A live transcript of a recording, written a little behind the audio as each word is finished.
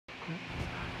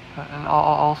and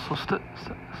also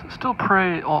still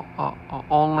pray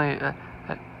only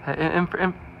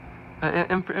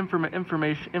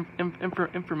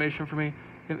information for me,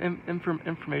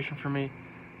 information for me.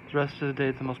 The rest of the day,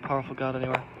 it's the most powerful God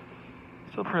anywhere.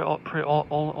 Still pray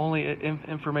only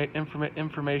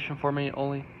information for me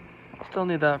only. Still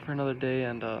need that for another day,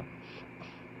 and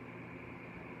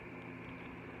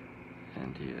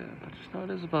yeah, but just know it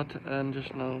is about to end.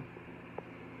 Just know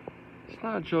it's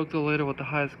not a joke though. Later with the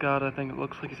highest God, I think it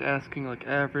looks like he's asking like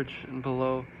average and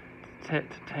below to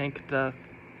tank death.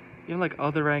 Even like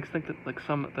other ranks, I think that like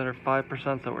some that are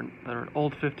 5% that are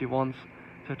old 51s.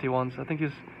 I think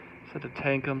he's said to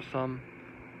tank them some.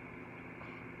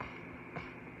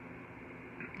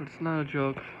 But it's not a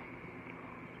joke.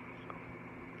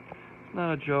 It's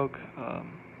not a joke. I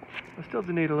still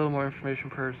do need a little more information,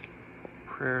 prayers.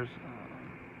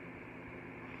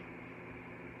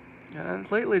 Yeah,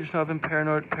 and lately, just I've been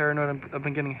paranoid. I've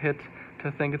been getting hit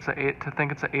to think it's a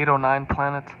 809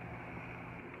 planet.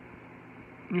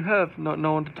 You have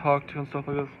no one to talk to and stuff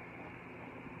like this.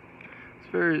 It's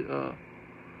very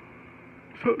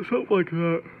something like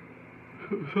that.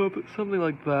 Something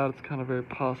like that. It's kind of very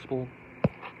possible.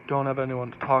 Don't have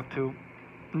anyone to talk to.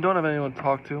 You don't have anyone to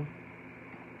talk to.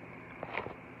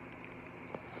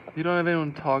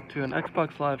 And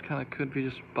Xbox Live kind of could be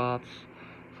just bots.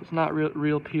 So it's not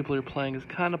real people you're playing. It's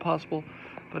kind of possible,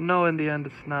 but no, in the end,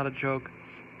 it's not a joke.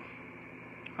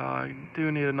 You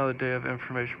do need another day of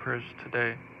information prayers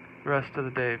today. The rest of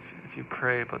the day, if you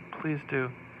pray, but please do.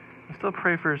 And still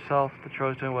pray for yourself that you're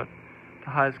always doing what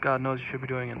the highest God knows you should be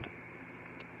doing. And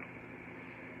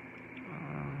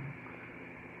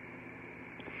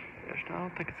I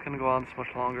don't think it's going to go on this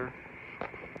much longer.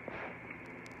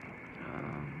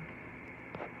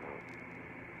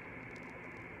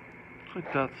 Looks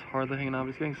like Death's hardly hanging on,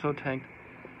 but he's getting so tanked.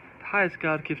 The highest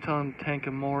God keeps telling him to tank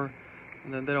him more,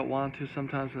 and then they don't want to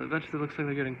sometimes, and eventually it looks like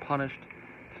they're getting punished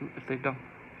if they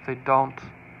don't.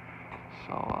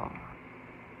 So,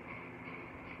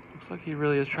 looks like he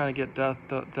really is trying to get death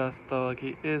though, like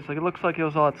he is. Like, it looks like it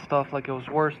was all that stuff, like it was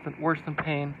worse than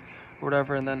pain, or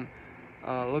whatever, and then,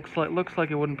 looks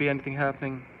like it wouldn't be anything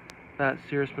happening that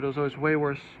serious, but it was always way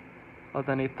worse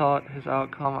than he thought. His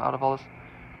outcome out of all this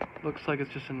looks like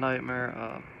it's just a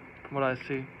nightmare, from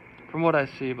what I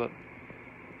see, but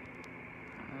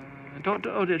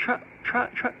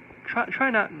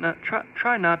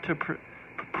try not to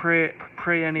pray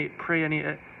any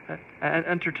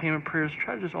entertainment prayers.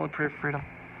 Try to just only pray for freedom.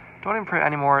 Don't even pray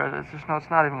anymore. It's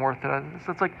not even worth it.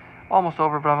 It's like almost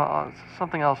over, but it's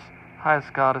something else.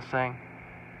 Highest God is saying,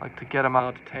 like, to get him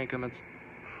out, to tank him.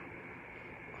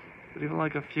 But even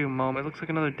like a few moments, it looks like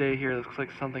another day here. It looks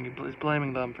like something. He's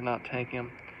blaming them for not tanking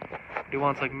him. He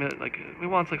wants like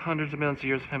hundreds of millions of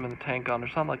years of him in the tank gun or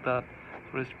something like that.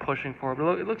 That's what he's pushing for.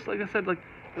 But it looks like I said, like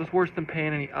it was worse than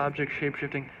pain, any object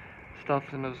shapeshifting stuff.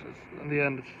 And in the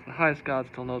end, it's the highest God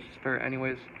still knows it's fair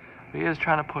anyways. But he is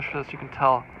trying to push this. You can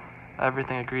tell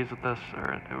everything agrees with this,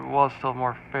 or it was still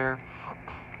more fair.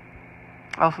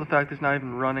 Also, the fact he's not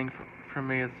even running from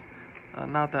me is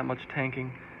not that much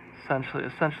tanking.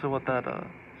 Essentially, what that is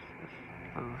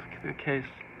the case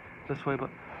this way. But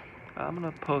I'm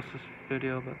gonna post this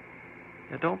video. But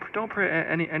yeah, don't pray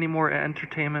any more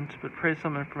entertainment, but pray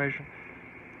some information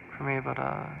for me. But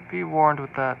be warned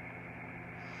with that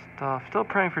stuff. Still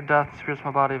praying for death, spirits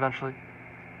my body eventually,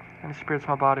 and spirits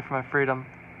my body for my freedom.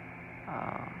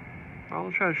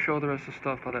 I'll try to show the rest of the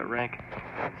stuff by that rank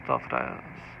stuff that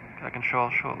I can show.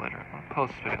 I'll show it later. I'll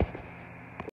post this video.